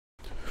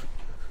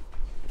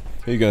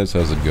Hey guys,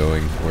 how's it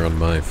going? We're on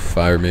my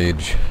Fire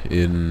Mage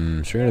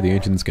in Straight Out of the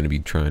Ancients, gonna be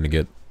trying to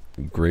get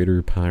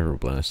greater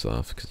Pyroblasts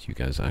off, because you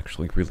guys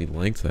actually really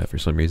liked that for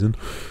some reason.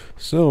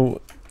 So,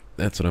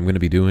 that's what I'm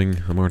gonna be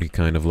doing. I'm already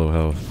kind of low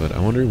health, but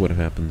I wonder what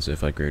happens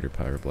if I greater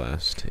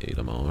Pyroblast a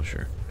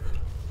Demolisher.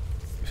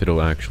 If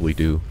it'll actually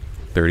do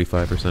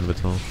 35% of its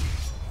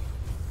health.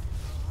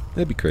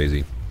 That'd be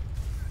crazy.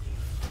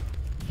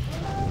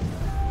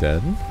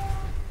 Dead?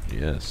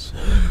 Yes.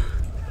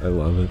 I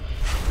love it.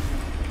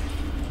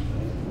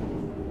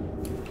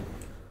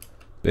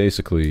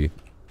 Basically,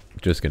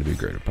 just gonna be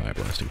greater pie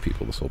blasting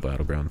people this whole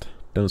battleground.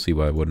 Don't see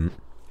why I wouldn't.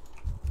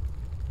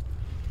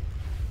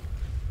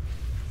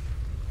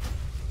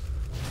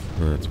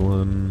 That's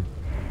one.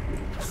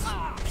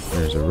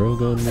 There's a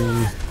rogue on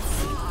me.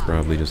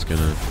 Probably just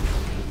gonna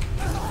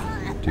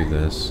do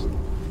this.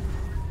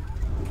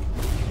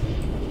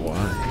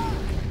 Why?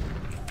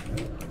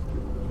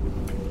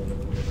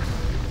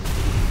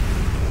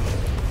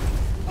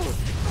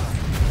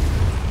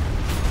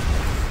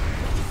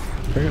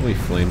 Apparently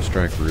flame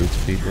strike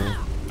roots people.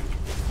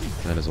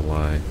 That is a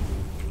lie.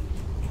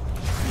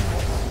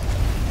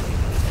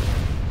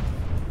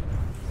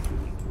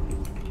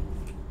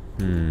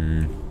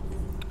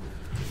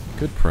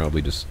 Could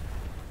probably just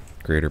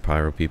greater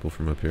pyro people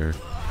from up here.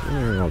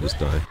 Or I'll just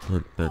die.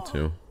 That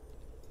too.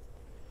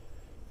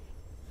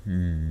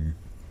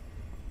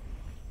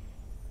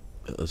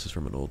 This is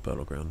from an old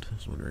battleground, I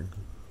was wondering.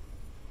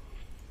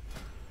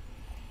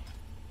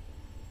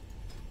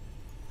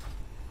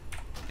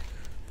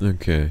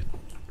 Okay.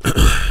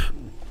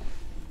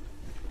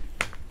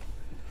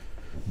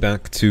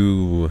 Back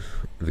to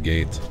the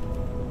gate.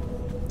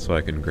 So I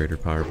can greater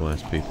power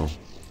blast people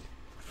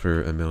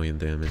for 1,000,000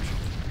 damage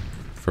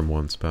from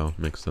one spell.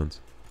 Makes sense.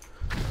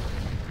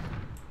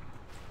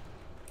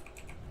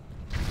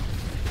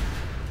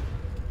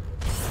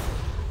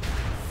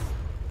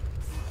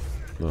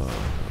 Oh,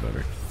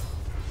 whatever.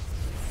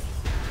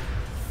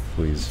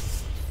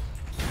 Please.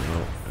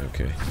 Oh,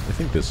 okay. I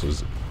think this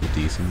was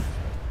decent.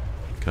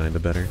 Kinda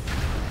better.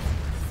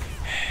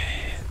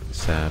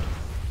 Sad.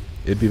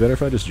 It'd be better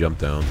if I just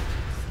jumped down.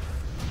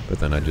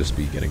 But then I'd just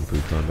be getting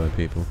pooped on by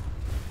people.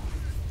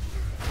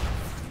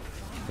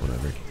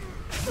 Whatever.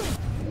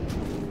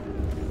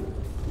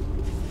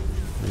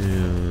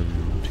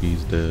 And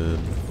he's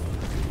dead.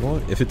 Well,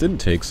 if it didn't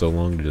take so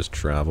long to just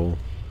travel,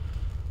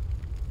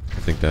 I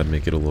think that'd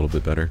make it a little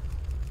bit better.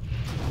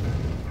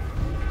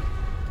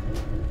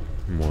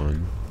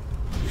 1,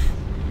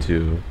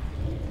 2.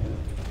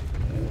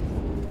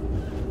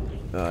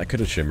 I could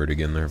have shimmered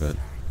again there, but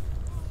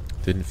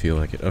didn't feel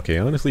like it. Okay,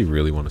 I honestly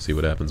really want to see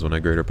what happens when I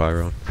greater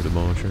pyro the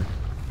Demolisher.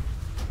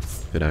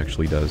 It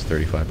actually does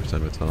 35%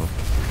 of its health.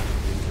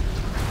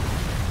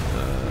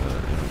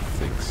 I don't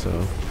think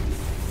so.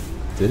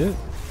 Did it?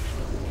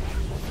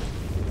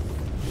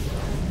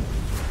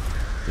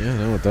 Yeah,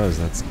 no, it does.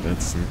 That's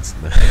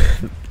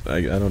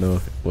I don't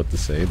know what to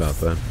say about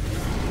that.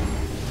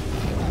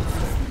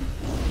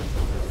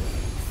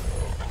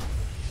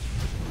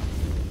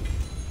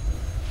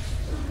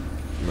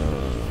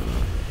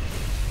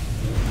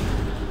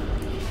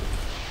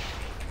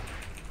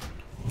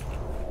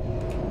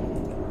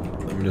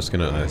 I'm just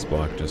gonna ice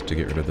block just to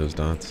get rid of those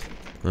dots.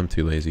 I'm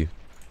too lazy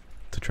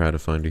to try to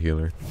find a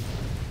healer.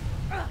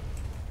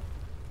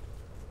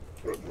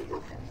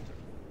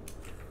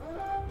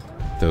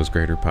 Those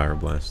greater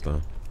pyroblasts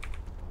though.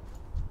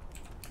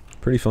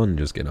 Pretty fun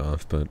to just get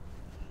off, but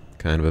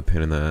kind of a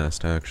pain in the ass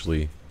to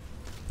actually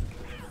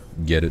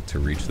get it to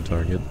reach the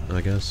target,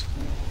 I guess.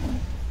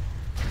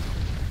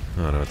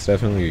 I don't know, it's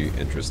definitely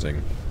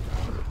interesting.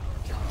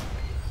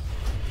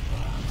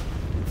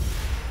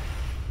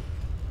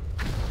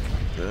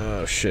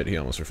 Oh shit, he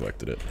almost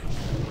reflected it.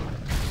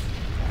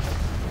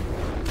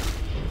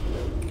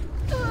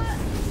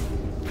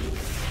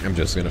 I'm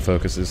just gonna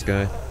focus this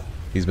guy.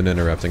 He's been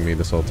interrupting me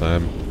this whole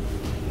time.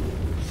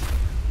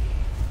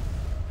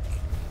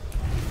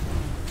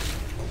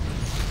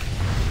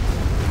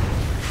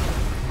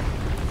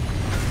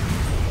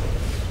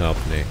 Help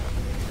me.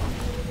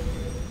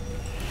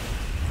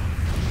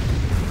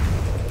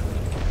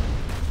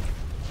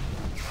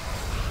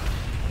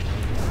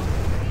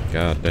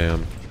 God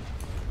damn.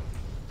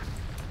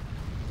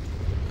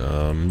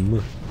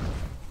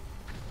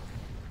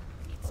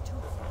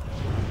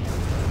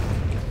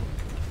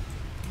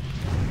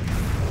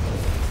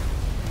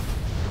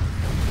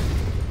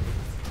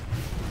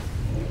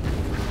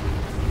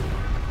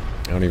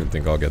 I don't even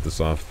think I'll get this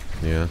off.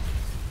 Yeah.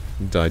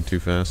 Died too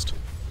fast.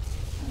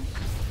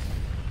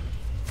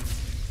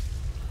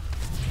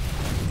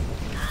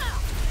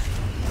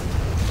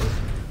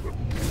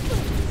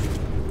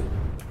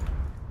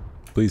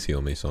 Please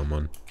heal me,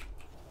 someone.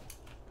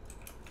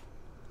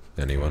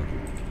 Anyone.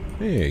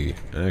 Hey,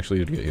 I actually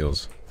did get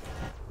heals.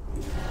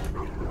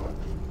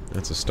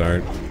 That's a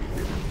start.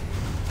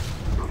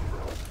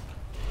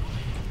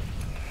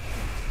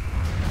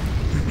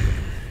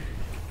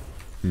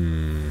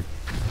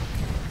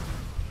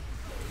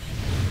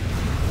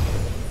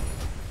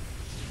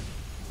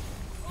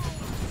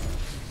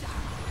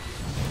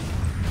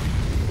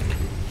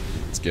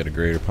 get a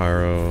greater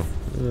pyro.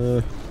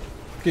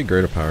 Get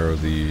greater pyro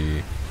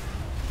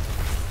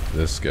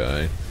this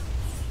guy.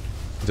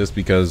 Just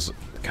because,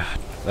 God,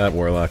 that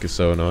warlock is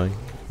so annoying.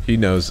 He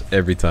knows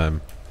every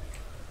time.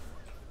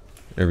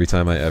 Every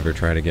time I ever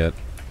try to get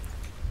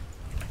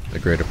a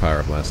greater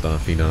pyroblast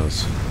off, he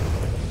knows.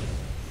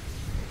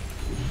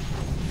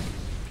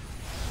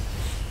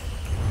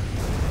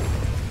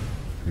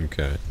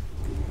 Okay.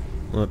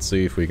 Let's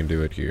see if we can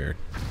do it here.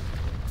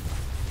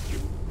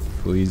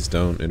 Please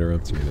don't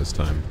interrupt me this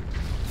time.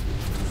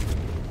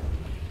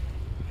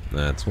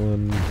 That's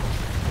one.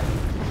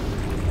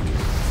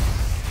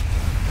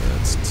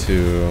 That's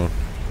two.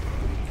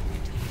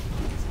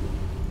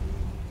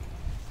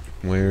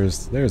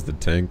 There's the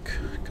tank.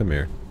 Come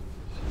here.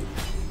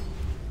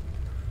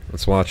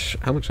 Let's watch.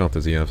 How much health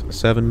does he have?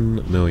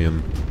 7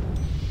 million.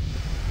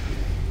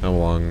 How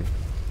long?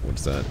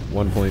 What's that?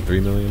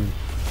 1.3 million?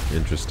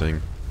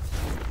 Interesting.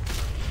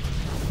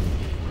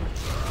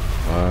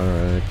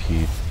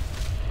 R.I.P.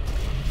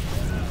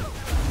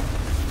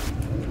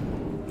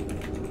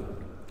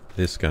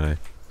 This guy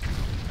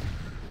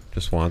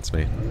just wants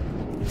me.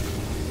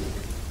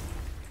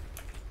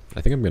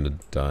 I think I'm gonna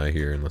die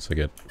here unless I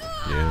get...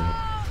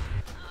 yeah.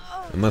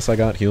 Unless I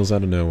got heals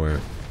out of nowhere.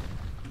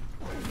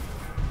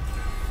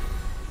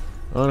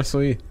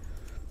 Honestly,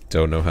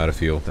 don't know how to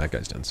feel. That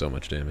guy's done so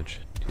much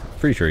damage.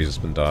 Pretty sure he's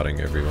just been dotting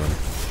everyone.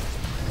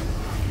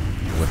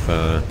 With,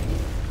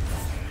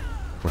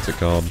 what's it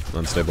called?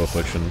 Unstable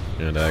Affliction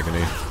and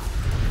Agony.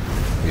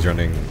 He's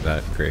running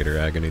that Creator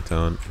Agony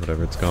taunt,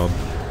 whatever it's called.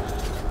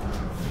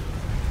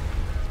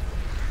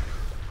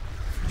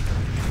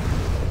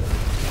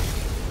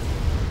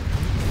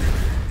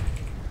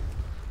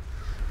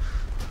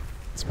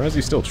 Surprised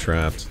he's still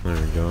trapped. There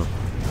we go.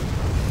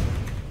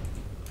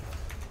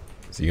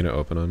 Is he gonna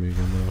open on me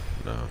again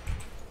though? No.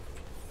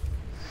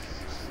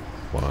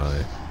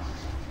 Why?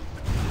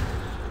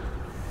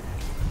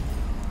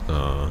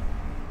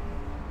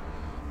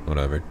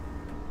 Whatever.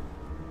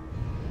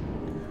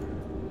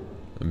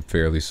 I'm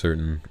fairly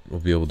certain we'll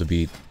be able to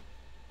beat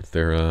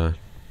their,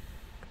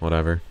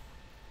 whatever.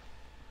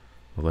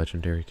 A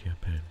legendary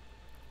campaign.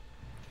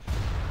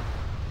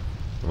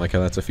 I like how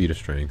that's a feat of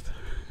strength.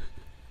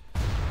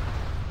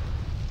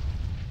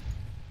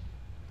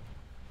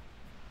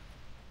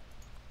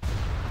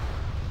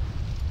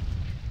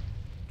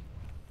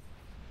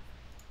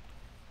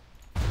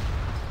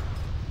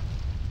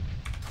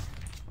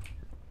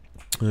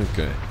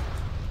 Okay.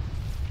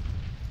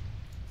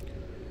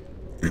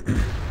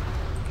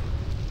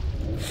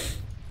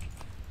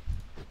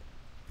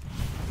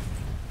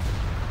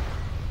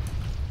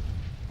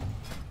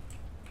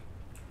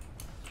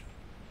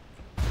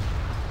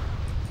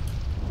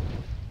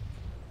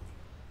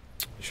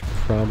 Should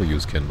probably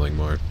use kindling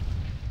more.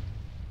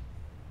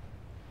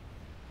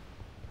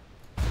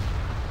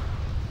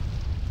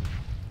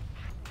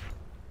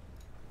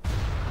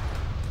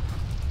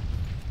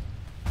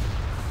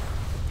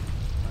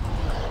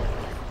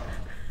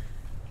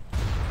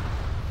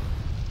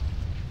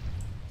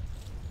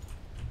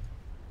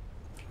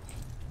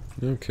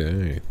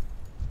 Okay.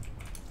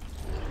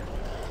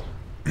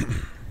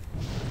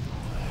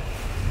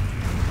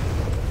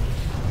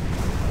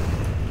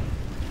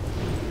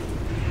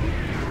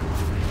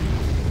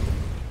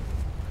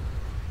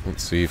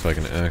 Let's see if I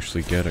can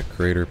actually get a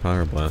Greater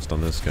Pyroblast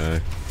on this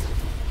guy.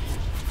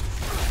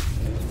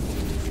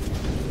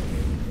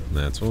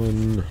 That's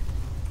one.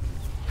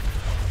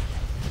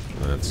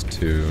 That's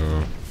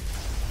two.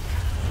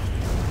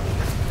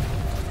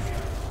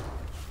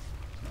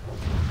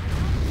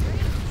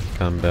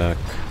 Come back,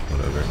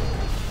 whatever.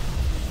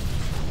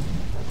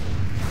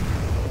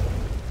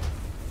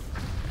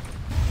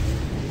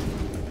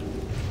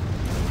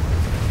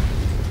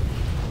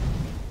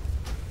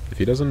 If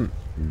he doesn't,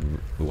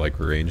 like,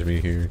 range me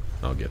here,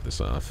 I'll get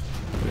this off.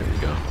 There we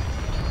go.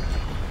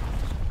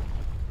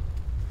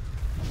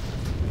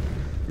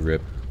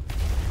 Rip.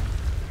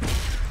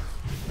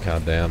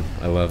 God damn,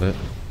 I love it.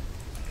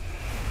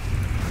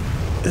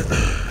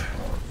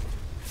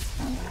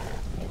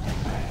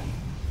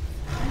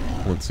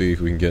 Let's see if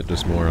we can get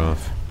just more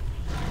off.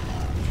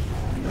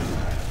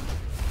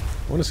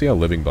 I want to see how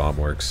Living Bomb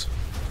works.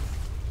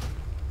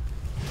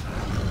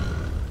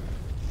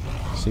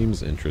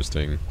 Seems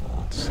interesting,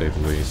 to say the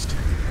least.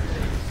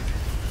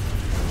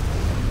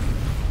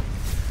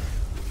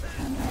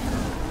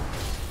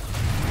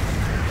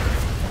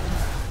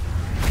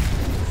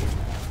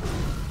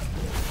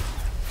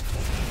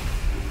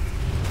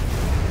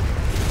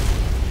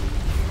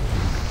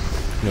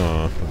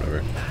 Aw,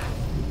 whatever.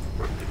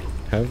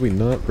 Have we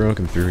not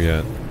broken through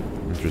yet?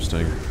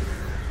 Interesting.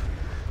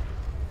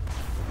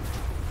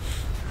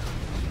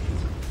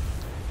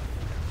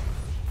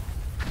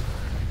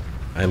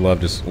 I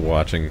love just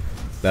watching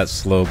that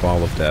slow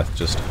ball of death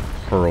just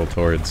hurl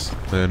towards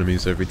the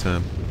enemies every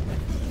time.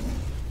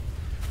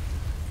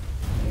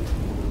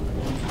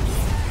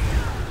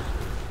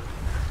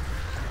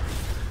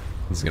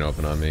 He's gonna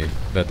open on me.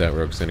 Bet that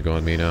rogue's gonna go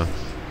on me now.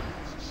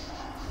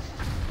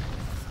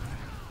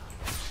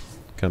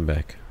 Come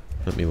back.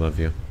 Let me love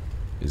you.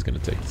 He's gonna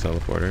take the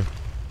teleporter.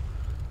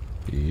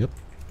 Yep.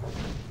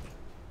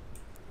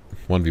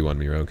 1v1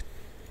 me, Rogue.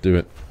 Do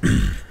it.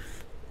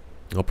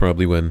 I'll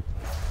probably win.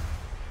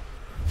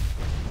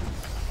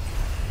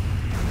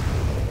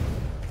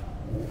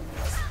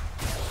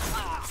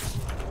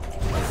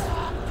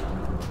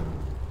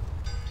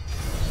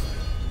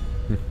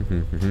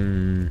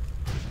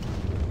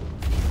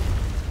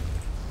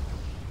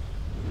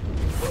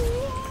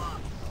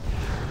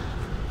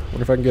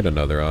 Wonder if I can get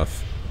another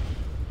off.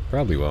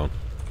 Probably won't.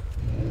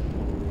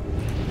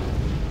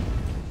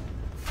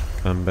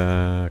 Come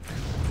back.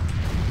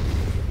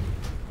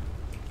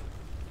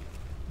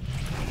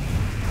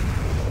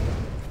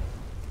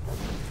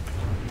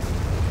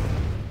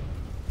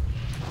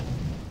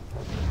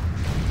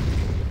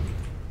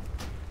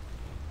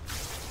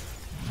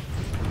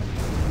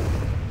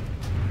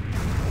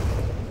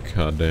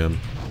 Goddamn.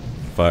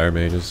 Fire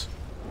mages.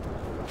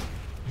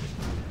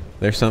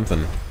 There's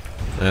something.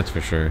 That's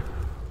for sure.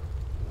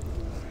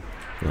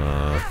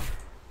 Aw.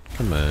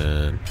 Come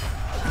on.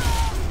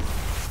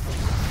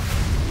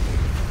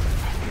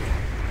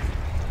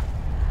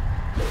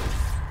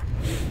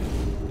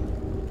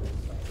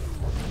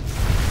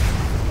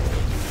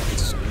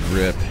 Let's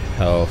rip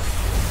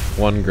health.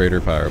 One greater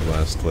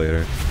pyroblast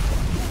later.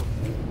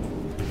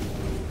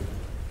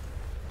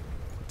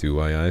 Do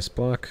I ice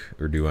block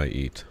or do I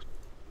eat?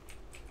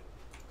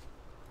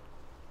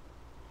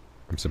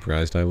 I'm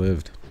surprised I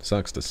lived.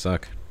 Sucks to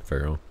suck,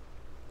 Feral.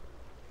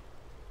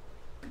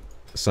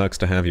 Sucks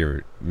to have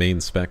your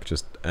main spec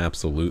just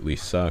absolutely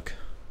suck.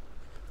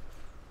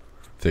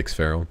 Fix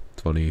Feral,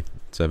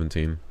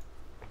 2017.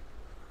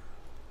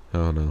 I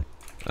don't know.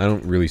 I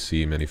don't really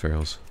see many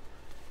Ferals.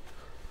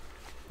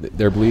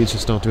 Their bleeds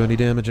just don't do any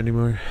damage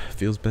anymore.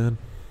 Feels bad.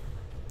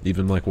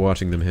 Even like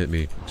watching them hit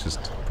me, it's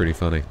just pretty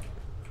funny.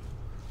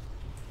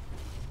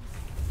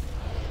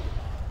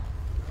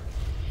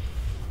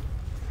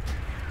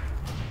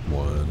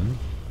 One,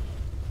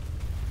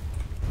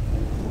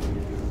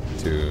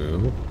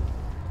 two,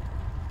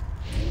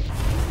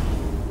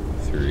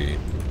 three.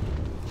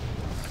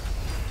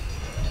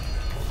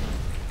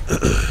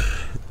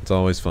 It's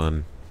always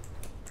fun.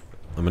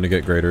 I'm gonna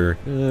get greater.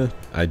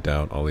 I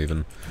doubt I'll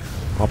even.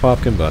 I'll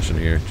pop combustion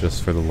here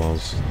just for the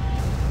lulz.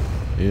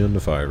 And the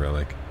fire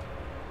relic.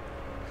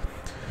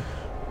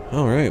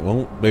 Alright,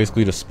 well,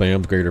 basically just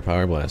spammed greater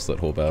pyroblast that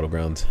whole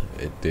battleground.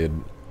 It did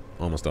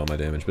almost all my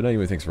damage. But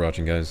anyway, thanks for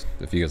watching, guys.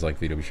 If you guys liked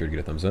the video, be sure to get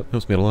a thumbs up.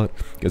 Helps me out a lot.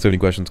 If you guys have any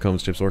questions,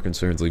 comments, tips, or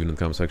concerns, leave it in the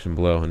comment section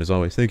below. And as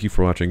always, thank you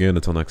for watching, and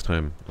until next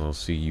time, I'll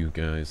see you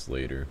guys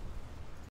later.